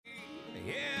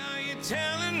Yeah, you're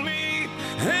telling me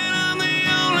that I'm the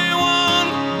only one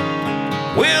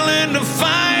willing to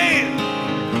fight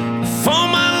for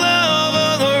my love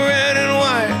of the red and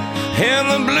white and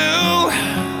the blue,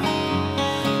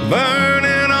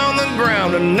 burning on the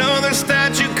ground. Another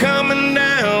statue coming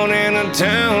down in a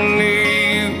town near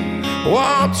you,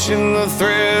 watching the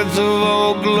threads of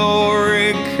old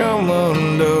glory come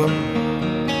undone.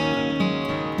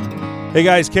 Hey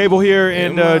guys, Cable here,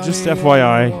 and just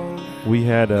FYI, we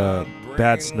had a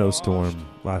bad snowstorm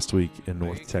last week in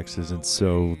North Texas, and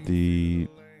so the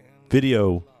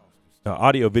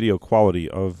audio-video quality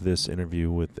of this interview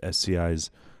with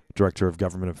SCI's Director of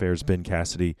Government Affairs, Ben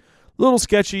Cassidy, a little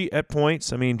sketchy at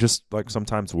points. I mean, just like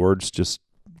sometimes words just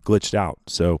glitched out.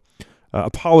 So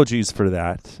apologies for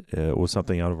that. It was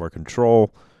something out of our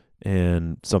control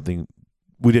and something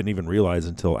we didn't even realize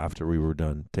until after we were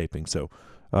done taping. So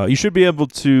you should be able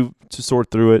to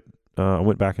sort through it. I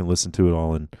went back and listened to it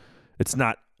all, and it's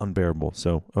not unbearable.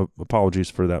 So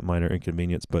apologies for that minor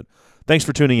inconvenience. But thanks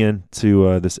for tuning in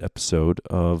to this episode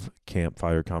of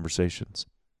Campfire Conversations.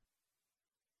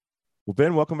 Well,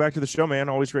 Ben, welcome back to the show, man.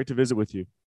 Always great to visit with you.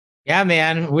 Yeah,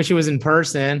 man. Wish it was in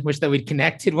person. Wish that we'd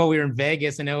connected while we were in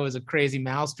Vegas. I know it was a crazy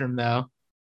maelstrom, though.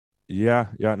 Yeah.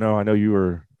 No, I know you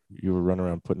were running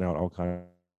around putting out all kinds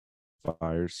of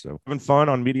fires. So having fun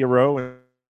on Media Row and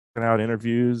out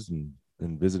interviews and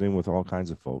visiting with all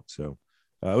kinds of folks. So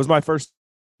it was my first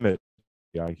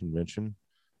convention,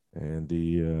 and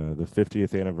the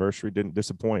 50th anniversary didn't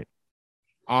disappoint.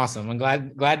 Awesome. I'm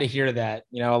glad to hear that.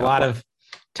 You know, a lot of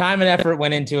time and effort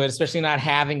went into it, especially not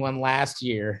having one last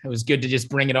year. It was good to just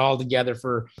bring it all together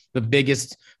for the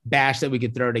biggest bash that we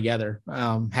could throw together.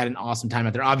 Had an awesome time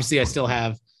out there. Obviously, I still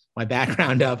have my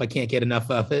background up. I can't get enough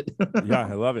of it. Yeah,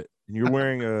 I love it. And you're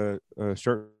wearing a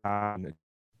shirt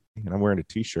and I'm wearing a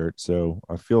t-shirt, so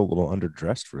I feel a little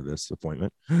underdressed for this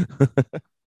appointment.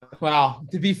 Well,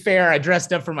 to be fair, I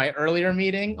dressed up for my earlier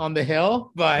meeting on the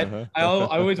Hill, but I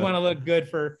always want to look good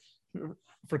for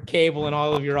Cable and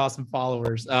all of your awesome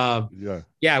followers.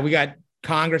 Yeah, we got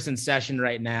Congress in session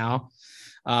right now.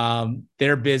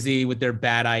 They're busy with their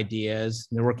bad ideas.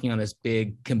 They're working on this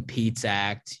big Competes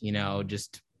Act, you know,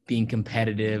 just being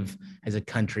competitive as a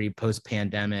country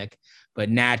post-pandemic. But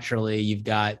naturally, you've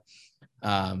got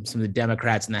some of the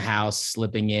Democrats in the House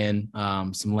slipping in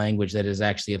some language that is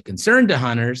actually of concern to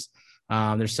hunters.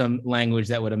 There's some language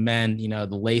that would amend, you know,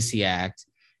 the Lacey Act.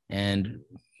 And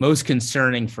most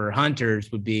concerning for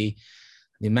hunters would be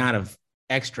the amount of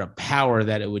extra power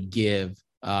that it would give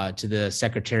to the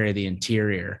Secretary of the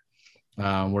Interior,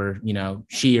 where, you know,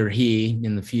 she or he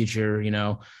in the future, you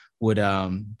know, would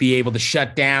be able to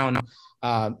shut down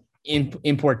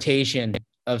importation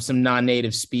of some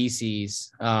non-native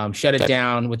species, shut it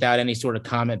down without any sort of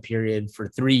comment period for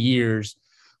 3 years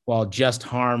while just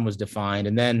harm was defined.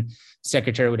 And then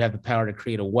Secretary would have the power to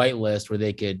create a white list where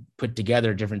they could put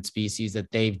together different species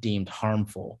that they've deemed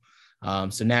harmful.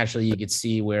 So naturally you could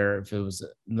see where if it was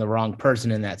the wrong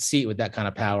person in that seat with that kind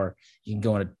of power, you can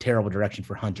go in a terrible direction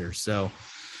for hunters. So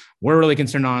we're really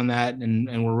concerned on that.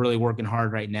 And we're really working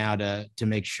hard right now to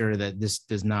make sure that this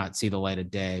does not see the light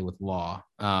of day with law.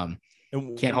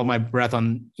 And can't hold my breath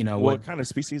on, you know, what kind of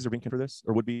species are being for this,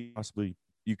 or would be possibly,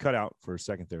 you cut out for a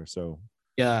second there. So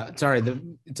yeah, sorry,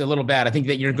 it's a little bad. I think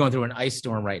that you're going through an ice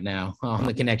storm right now on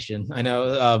the connection. I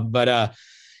know, but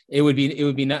it would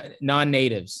be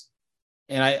non-natives,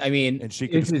 and I mean, and she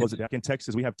can just close it down. In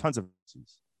Texas, we have tons of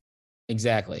species.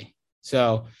 Exactly.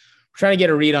 So we're trying to get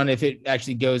a read on if it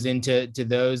actually goes into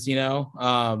those, you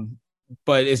know.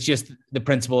 But it's just the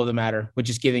principle of the matter, which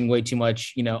is giving way too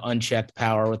much, you know, unchecked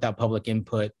power without public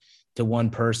input to one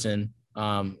person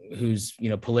who's, you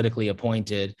know, politically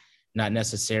appointed, not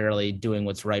necessarily doing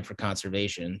what's right for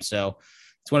conservation. So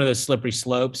it's one of those slippery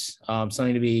slopes,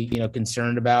 something to be, you know,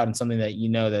 concerned about, and something that, you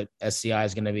know, that SCI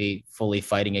is going to be fully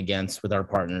fighting against with our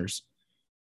partners.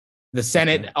 The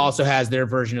Senate also has their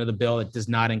version of the bill that does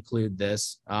not include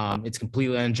this. It's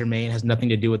completely ungermane, has nothing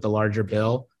to do with the larger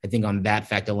bill. I think on that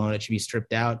fact alone, it should be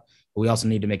stripped out. But we also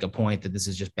need to make a point that this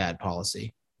is just bad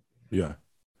policy. Yeah.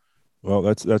 Well,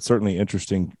 that's certainly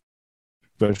interesting,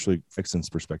 especially Texans'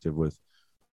 perspective with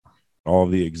all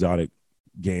of the exotic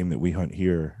game that we hunt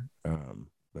here.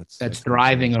 That's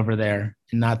thriving over there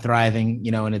and not thriving,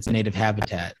 you know, in its native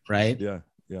habitat, right? Yeah.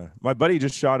 Yeah, my buddy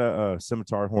just shot a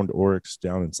scimitar horned oryx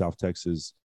down in South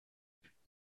Texas.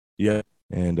 Yeah,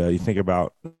 and you think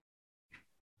about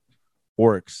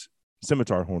oryx,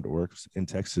 scimitar horned oryx in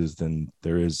Texas than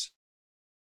there is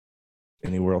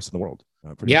anywhere else in the world.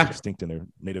 Pretty extinct in their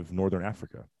native northern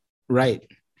Africa. Right,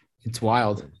 it's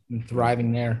wild. And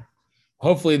thriving there.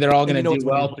 hopefully they're all going to do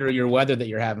well through your weather that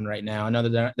you're having right now. I know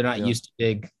that they're not used to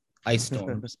big ice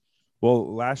storms.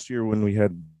 Well, last year when we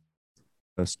had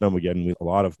a snowmageddon, a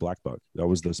lot of blackbuck. That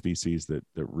was the species that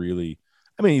really.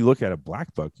 I mean, you look at a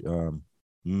blackbuck.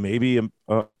 Maybe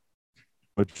a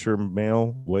mature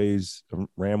male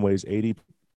ram weighs 80,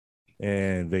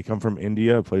 and they come from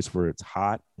India, a place where it's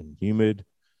hot and humid,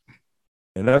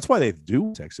 and that's why they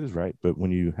do Texas, right? But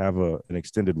when you have an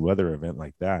extended weather event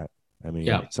like that, I mean,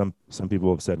 some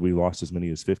people have said we lost as many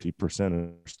as 50% of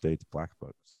our state's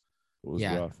blackbucks. It was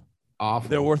rough. Awful.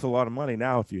 They're worth a lot of money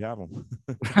now if you have them.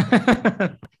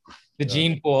 The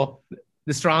gene pool,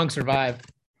 the strong survive.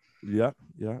 Yeah.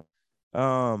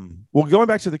 Well, going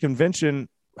back to the convention,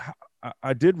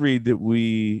 I did read that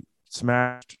we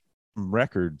smashed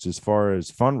records as far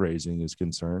as fundraising is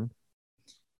concerned.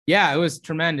 Yeah, it was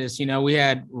tremendous. We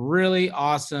had really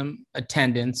awesome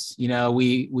attendance.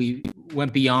 We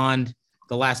went beyond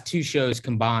the last 2 shows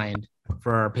combined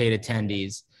for our paid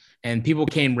attendees, and people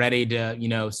came ready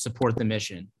to, support the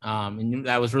mission. And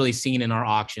that was really seen in our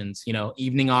auctions,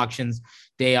 evening auctions,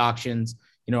 day auctions.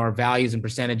 Our values and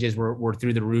percentages were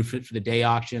through the roof for the day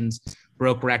auctions,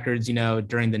 broke records,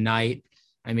 during the night.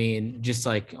 I mean, just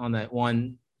like on that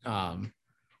one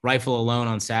rifle alone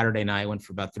on Saturday night went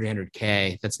for about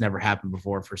 300K. That's never happened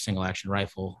before for a single action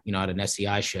rifle, at an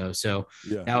SCI show. So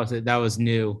that was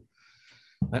new,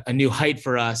 a new height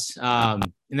for us. And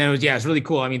then it was really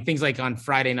cool. I mean, things like on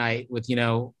Friday night with,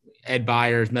 Ed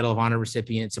Byers, Medal of Honor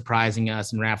recipient, surprising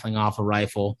us and raffling off a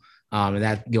rifle. And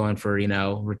that going for,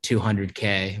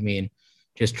 200K. I mean,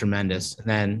 just tremendous. And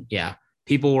then,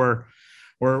 people were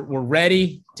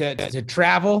ready to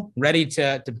travel, ready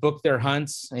to book their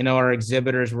hunts. Our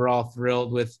exhibitors were all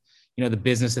thrilled with, the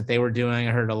business that they were doing.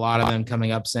 I heard a lot of them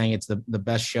coming up saying it's the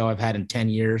best show I've had in 10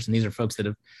 years. And these are folks that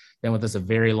have been with us a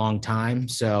very long time.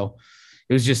 So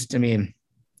it was just,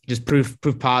 just proof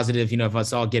positive, of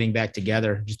us all getting back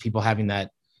together, just people having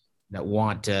that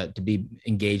want to be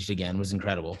engaged again was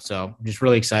incredible. So I'm just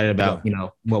really excited about,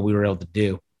 what we were able to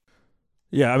do.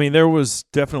 Yeah. I mean, there was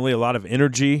definitely a lot of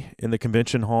energy in the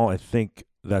convention hall. I think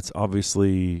that's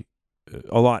obviously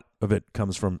a lot of it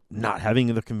comes from not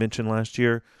having the convention last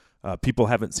year. People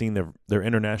haven't seen their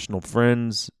international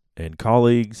friends and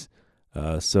colleagues.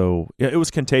 So it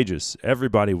was contagious.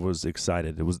 Everybody was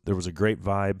excited. There was a great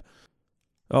vibe.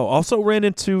 Oh, also ran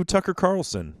into Tucker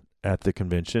Carlson at the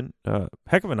convention.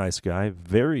 Heck of a nice guy.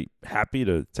 Very happy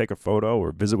to take a photo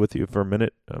or visit with you for a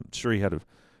minute. I'm sure he had an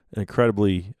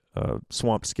incredibly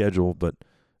swamped schedule, but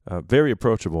very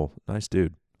approachable. Nice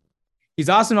dude. He's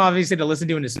awesome, obviously, to listen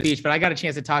to in his speech, but I got a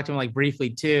chance to talk to him briefly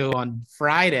too on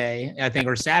Friday, I think,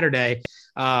 or Saturday.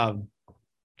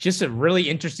 Just a really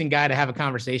interesting guy to have a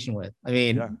conversation with. I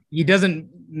mean,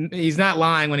 he's not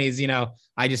lying when he's,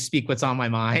 I just speak what's on my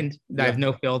mind. I have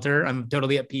no filter. I'm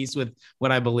totally at peace with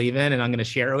what I believe in, and I'm going to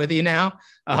share it with you now.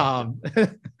 I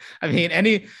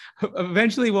mean,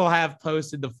 eventually we'll have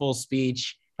posted the full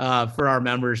speech for our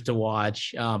members to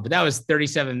watch. But that was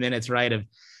 37 minutes, right, of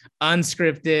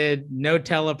unscripted, no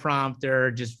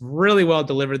teleprompter, just really well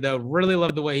delivered, though. Really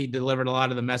loved the way he delivered a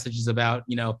lot of the messages about,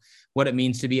 what it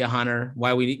means to be a hunter,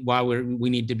 why we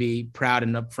need to be proud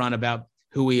and upfront about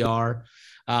who we are.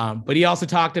 But he also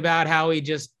talked about how he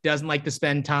just doesn't like to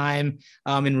spend time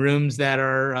in rooms that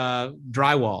are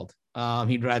drywalled.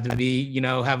 He'd rather be,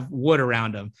 have wood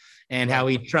around him, and how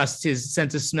he trusts his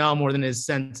sense of smell more than his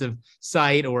sense of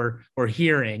sight or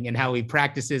hearing, and how he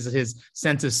practices his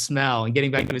sense of smell and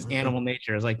getting back to his animal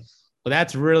nature. It's like, well,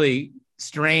 that's really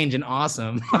strange and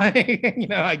awesome.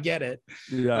 I get it.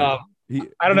 Yeah.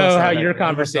 I don't know how your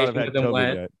conversation with him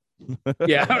went.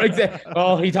 Yeah, exactly.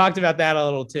 Well, he talked about that a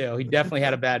little too. He definitely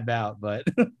had a bad bout, but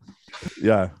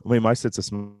yeah, I mean, my sense of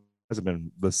smell hasn't been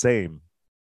the same,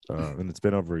 and it's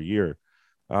been over a year.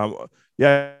 I'm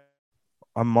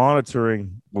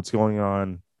monitoring what's going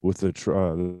on with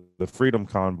the Freedom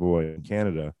Convoy in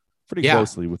Canada pretty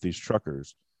closely with these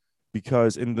truckers,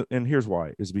 because and here's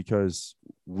why is because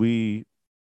we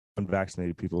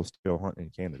unvaccinated people still hunt in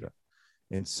Canada.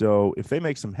 And so if they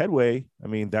make some headway, I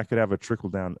mean, that could have a trickle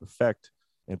down effect,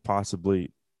 and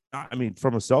possibly, I mean,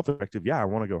 from a self perspective, I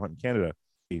want to go hunt in Canada.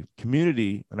 A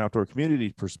community, an outdoor community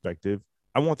perspective,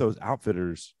 I want those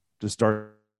outfitters to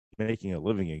start making a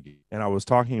living again. And I was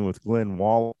talking with Glenn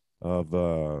Wall of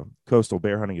Coastal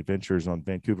Bear Hunting Adventures on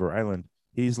Vancouver Island.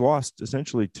 He's lost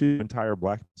essentially 2 entire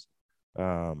blacks.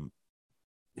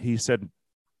 He said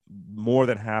more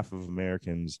than half of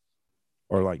Americans,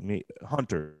 or like me,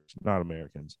 hunters, not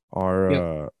Americans,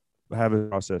 are have a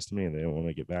process to me, and they don't want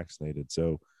to get vaccinated.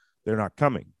 So they're not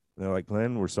coming. They're like,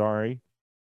 Glenn, we're sorry.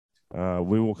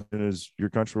 We will come in as your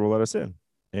country will let us in.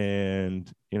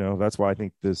 And, that's why I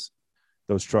think those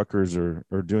truckers are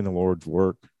doing the Lord's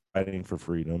work, fighting for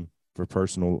freedom, for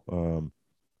personal,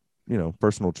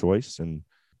 personal choice. And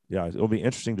yeah, it'll be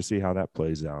interesting to see how that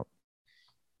plays out.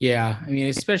 Yeah. I mean,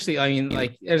 especially,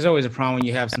 like there's always a problem when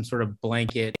you have some sort of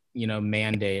blanket,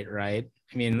 mandate, right?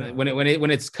 I mean,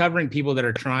 when it's covering people that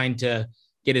are trying to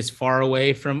get as far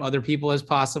away from other people as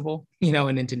possible,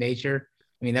 and into nature.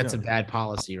 I mean, that's a bad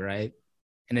policy, right?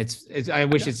 And it's I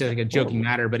wish it's like a joking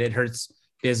matter, but it hurts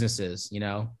businesses,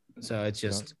 So it's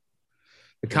just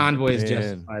the convoy is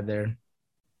justified there.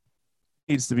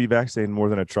 Needs to be vaccinated more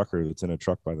than a trucker that's in a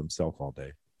truck by themselves all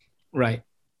day. Right.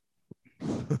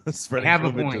 Spreading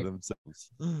COVID to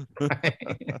themselves.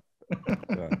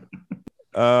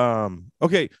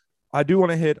 Okay. I do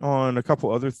want to hit on a couple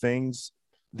other things.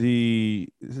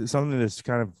 Something that's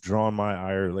kind of drawn my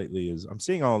ire lately is I'm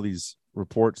seeing all these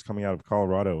reports coming out of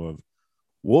Colorado of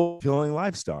wolves killing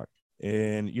livestock.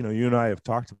 And, you and I have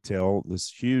talked about this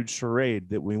huge charade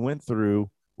that we went through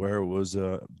where it was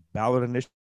a ballot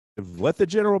initiative, let the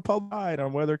general public decide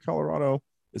on whether Colorado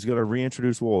is going to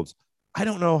reintroduce wolves. I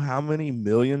don't know how many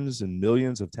millions and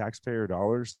millions of taxpayer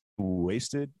dollars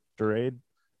wasted charade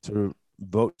to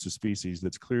vote to species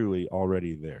that's clearly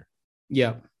already there.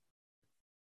 Yeah.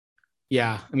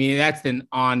 Yeah. I mean, that's an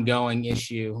ongoing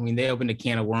issue. I mean, they opened a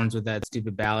can of worms with that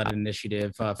stupid ballot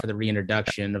initiative for the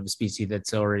reintroduction of a species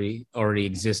that's already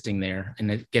existing there.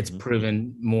 And it gets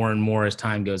proven more and more as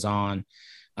time goes on.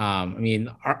 I mean,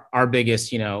 our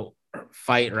biggest,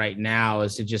 fight right now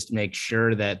is to just make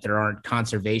sure that there aren't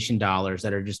conservation dollars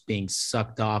that are just being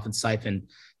sucked off and siphoned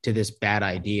to this bad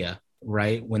idea,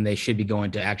 right? When they should be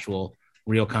going to actual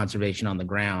real conservation on the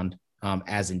ground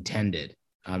as intended,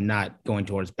 not going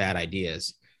towards bad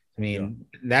ideas. I mean,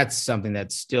 that's something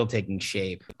that's still taking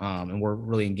shape and we're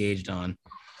really engaged on.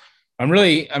 I'm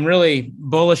really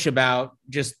bullish about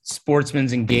just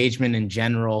sportsmen's engagement in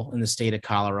general in the state of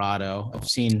Colorado. I've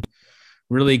seen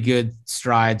really good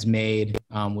strides made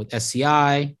with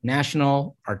SCI,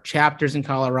 National, our chapters in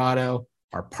Colorado,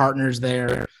 our partners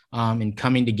there in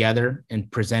coming together and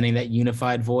presenting that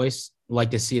unified voice. I'd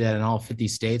like to see that in all 50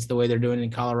 states the way they're doing it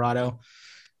in Colorado.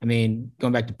 I mean,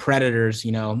 going back to predators,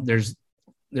 there's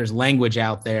language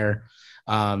out there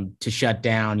to shut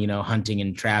down, hunting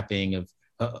and trapping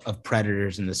of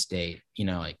predators in the state,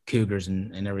 like cougars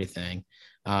and everything.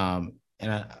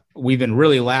 And we've been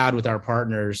really loud with our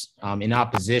partners in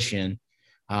opposition,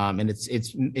 and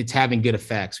it's having good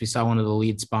effects. We saw one of the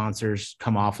lead sponsors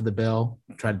come off of the bill,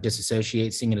 try to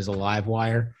disassociate, seeing it as a live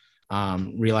wire,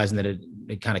 realizing that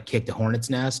it kind of kicked a hornet's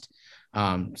nest.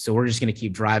 So we're just going to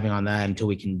keep driving on that until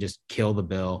we can just kill the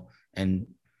bill, and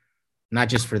not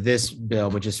just for this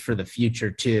bill, but just for the future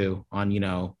too. On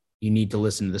you need to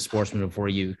listen to the sportsman before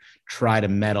you try to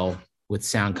meddle with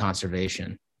sound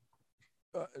conservation.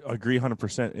 I agree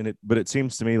 100%. But it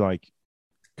seems to me like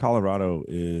Colorado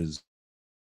is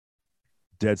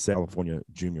dead set California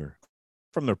Junior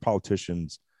from their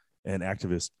politicians and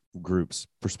activist groups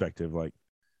perspective. Like,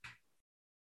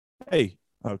 hey,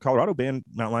 Colorado banned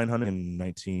mountain lion hunting in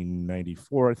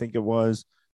 1994, I think it was.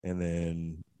 And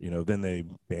then, then they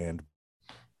banned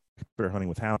bear hunting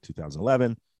with hound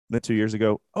 2011. Then 2 years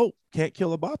ago, can't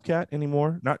kill a bobcat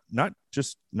anymore. Not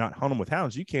just not hunt them with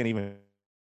hounds. You can't even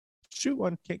shoot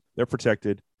one. They're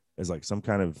protected as like some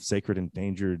kind of sacred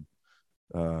endangered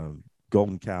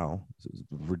golden cow. It's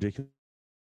ridiculous.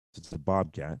 It's a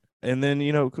bobcat. And then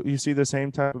you see the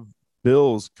same type of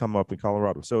bills come up in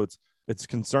Colorado. So it's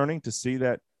concerning to see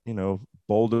that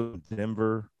Boulder,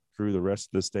 Denver through the rest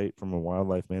of the state from a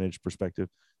wildlife managed perspective.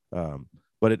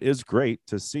 But it is great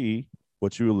to see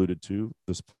what you alluded to,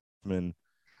 the sportsmen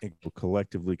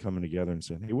collectively coming together and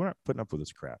saying, hey, we're not putting up with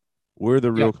this crap. We're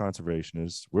the real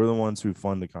conservationists. We're the ones who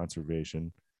fund the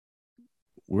conservation.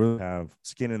 We'll have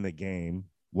skin in the game.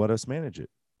 Let us manage it.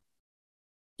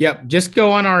 Yep. Just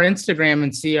go on our Instagram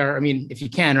and see if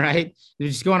you can, right?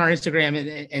 Just go on our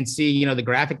Instagram and see, the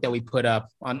graphic that we put up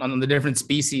on the different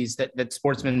species that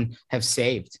sportsmen have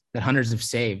saved, that hunters have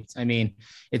saved. I mean,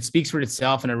 it speaks for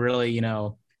itself in a really,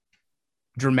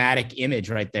 dramatic image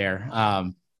right there.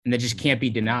 And that just can't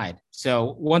be denied.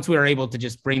 So once we are able to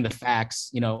just bring the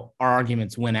facts, our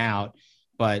arguments win out,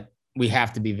 but we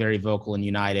have to be very vocal and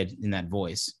united in that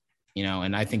voice,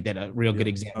 and I think that a real good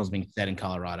example is being set in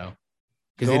Colorado.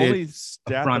 The only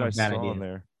stat that I saw on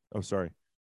there. Oh, sorry.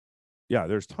 Yeah,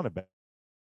 there's a ton of bad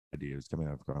ideas coming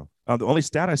out of Colorado. The only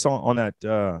stat I saw on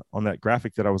that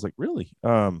graphic that I was like, really?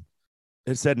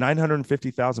 It said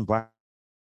 950,000 black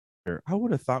bear. I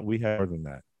would have thought we had more than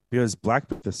that because black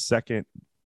bear, the second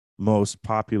most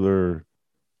popular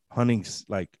hunting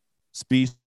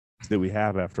species that we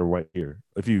have after White here.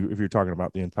 If you're talking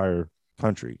about the entire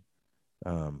country,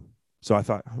 so I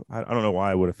thought I don't know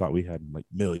why I would have thought we had like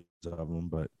millions of them,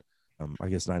 but I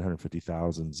guess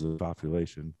 950,000 is the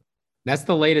population. That's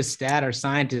the latest stat our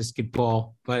scientists could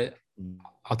pull, but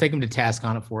I'll take them to task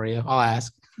on it for you. I'll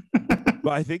ask.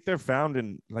 But I think they're found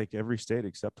in like every state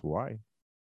except Hawaii.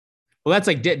 Well, that's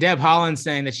like Deb Holland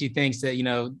saying that she thinks that,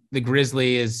 the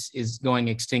grizzly is going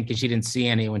extinct because she didn't see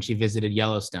any when she visited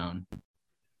Yellowstone.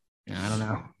 I don't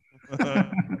know.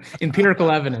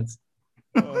 Empirical evidence.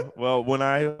 Well, when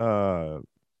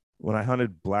I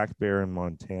hunted black bear in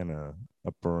Montana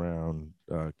up around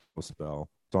Kalispell,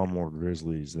 saw more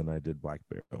grizzlies than I did black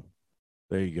bear.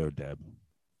 There you go, Deb.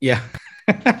 Yeah.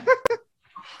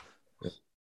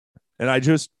 And I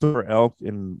just saw elk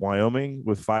in Wyoming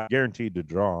with 5 guaranteed to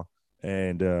draw.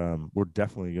 And we're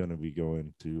definitely going to be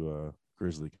going to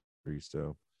grizzly country.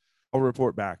 So I'll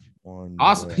report back on.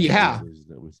 Awesome. Yeah.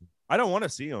 I don't want to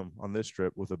see them on this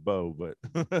trip with a bow, but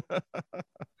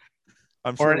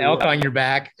I'm sure. Or an elk on your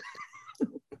back.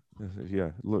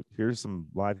 Yeah. Look, here's some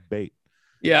live bait.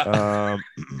 Yeah.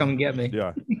 Come and get me.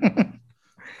 Yeah.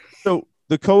 So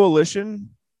the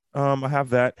coalition, I have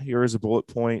that here as a bullet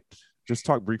point. Just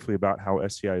talk briefly about how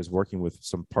SCI is working with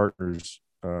some partners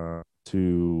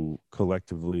to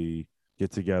collectively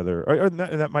get together. And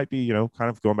that might be, kind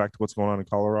of going back to what's going on in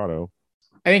Colorado.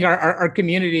 I think our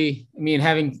community,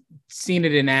 having seen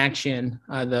it in action,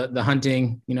 the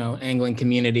hunting, angling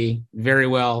community, very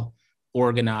well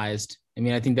organized.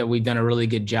 I think that we've done a really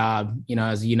good job,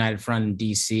 as a United Front in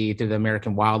DC through the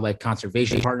American Wildlife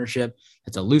Conservation Partnership.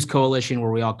 It's a loose coalition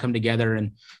where we all come together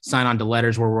and sign on to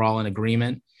letters where we're all in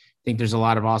agreement. I think there's a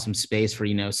lot of awesome space for,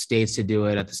 states to do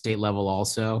it at the state level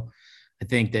also. I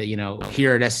think that,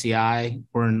 here at SCI,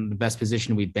 we're in the best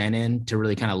position we've been in to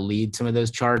really kind of lead some of those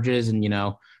charges and,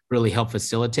 really help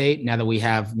facilitate now that we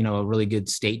have, a really good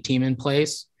state team in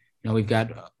place. We've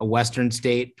got a Western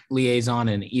state liaison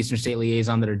and Eastern state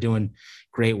liaison that are doing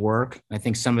great work. I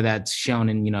think some of that's shown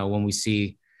in, when we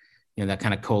see, that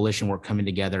kind of coalition work coming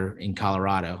together in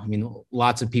Colorado.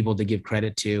 Lots of people to give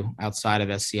credit to outside of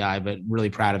SCI, but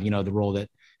really proud of, the role that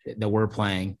we're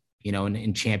playing,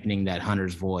 in championing that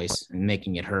hunter's voice and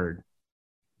making it heard.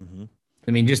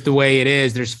 Mm-hmm. Just the way it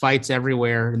is, there's fights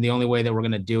everywhere. And the only way that we're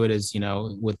going to do it is,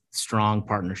 with strong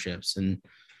partnerships. And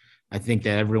I think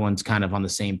that everyone's kind of on the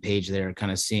same page there,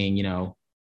 kind of seeing,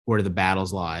 where the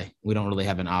battles lie. We don't really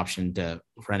have an option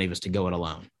for any of us to go it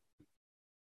alone.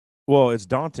 Well, it's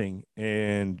daunting,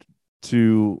 and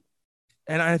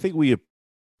I think we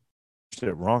did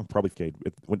it wrong. Probably, Cade,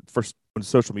 when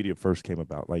social media first came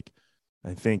about, like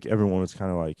I think everyone was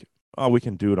kind of like, "Oh, we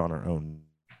can do it on our own."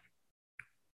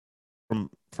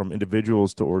 From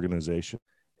individuals to organization,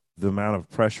 the amount of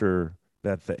pressure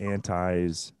that the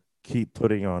antis keep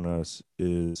putting on us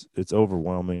it's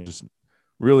overwhelming. Just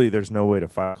really, there's no way to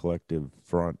fight a collective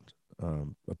front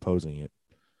opposing it.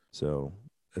 So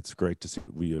it's great to see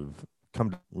we have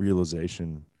come to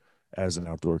realization as an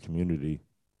outdoor community.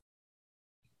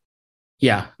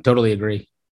 Yeah, totally agree.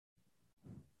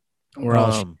 We're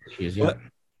all well,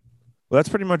 that's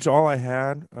pretty much all I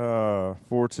had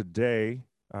for today.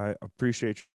 I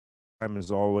appreciate your time as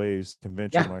always.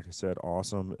 Convention, like I said,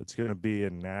 awesome. It's going to be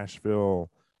in Nashville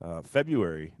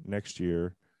February next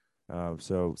year.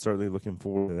 So certainly looking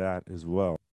forward to that as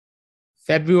well.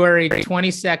 February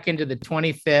 22nd to the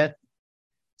 25th.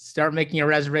 Start making your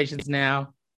reservations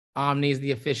now. Omni is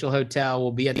the official hotel.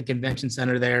 We'll be at the convention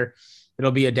center there.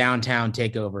 It'll be a downtown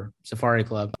takeover. Safari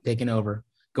Club taking over.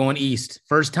 Going east.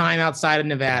 First time outside of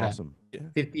Nevada. Awesome. Yeah.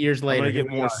 50 years later. I'm going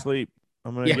to get more sleep.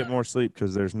 I'm going to get more sleep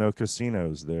because there's no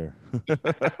casinos there.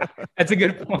 That's a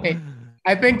good point.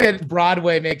 I think that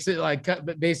Broadway makes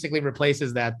it basically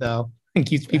replaces that though and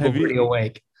keeps people pretty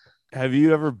awake. Have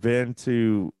you ever been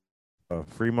to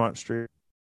Fremont Street?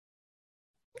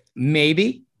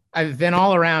 Maybe. I've been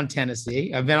all around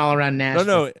Tennessee. I've been all around Nashville.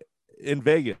 No, in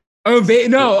Vegas. Oh,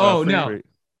 no.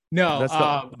 No. That's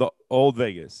the old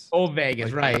Vegas. Old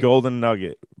Vegas, right. Golden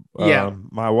Nugget. Yeah.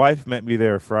 My wife met me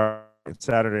there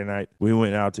Saturday night. We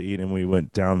went out to eat and we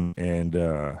went down and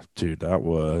dude, it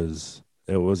was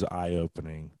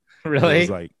eye-opening. Really? It was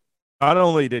like, not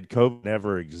only did COVID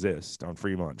never exist on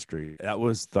Fremont Street, that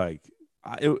was like,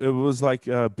 it was like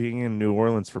being in New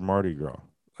Orleans for Mardi Gras.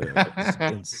 It's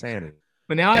insanity.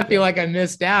 But now I feel like I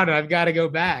missed out and I've got to go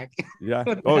back. Yeah.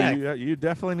 You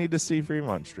definitely need to see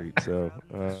Fremont Street. So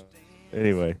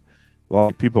anyway, a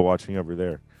lot of people watching over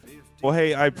there. Well,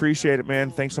 hey, I appreciate it,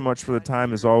 man. Thanks so much for the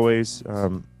time as always.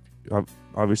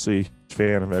 obviously a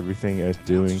fan of everything it's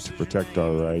doing to protect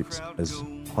our rights as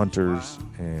hunters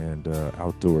and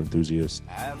outdoor enthusiasts.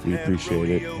 We appreciate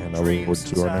it, and I look forward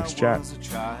to our next chat.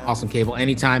 Awesome, Cable.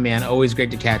 Anytime, man. Always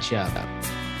great to catch you up.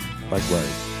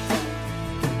 Likewise.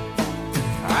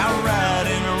 I ride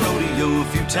in a rodeo a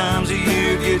few times a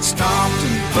year, get stomped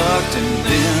and bucked, and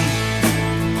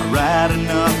then I ride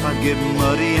enough, I get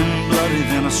muddy and bloody,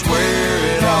 then I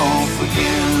swear it off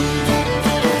again.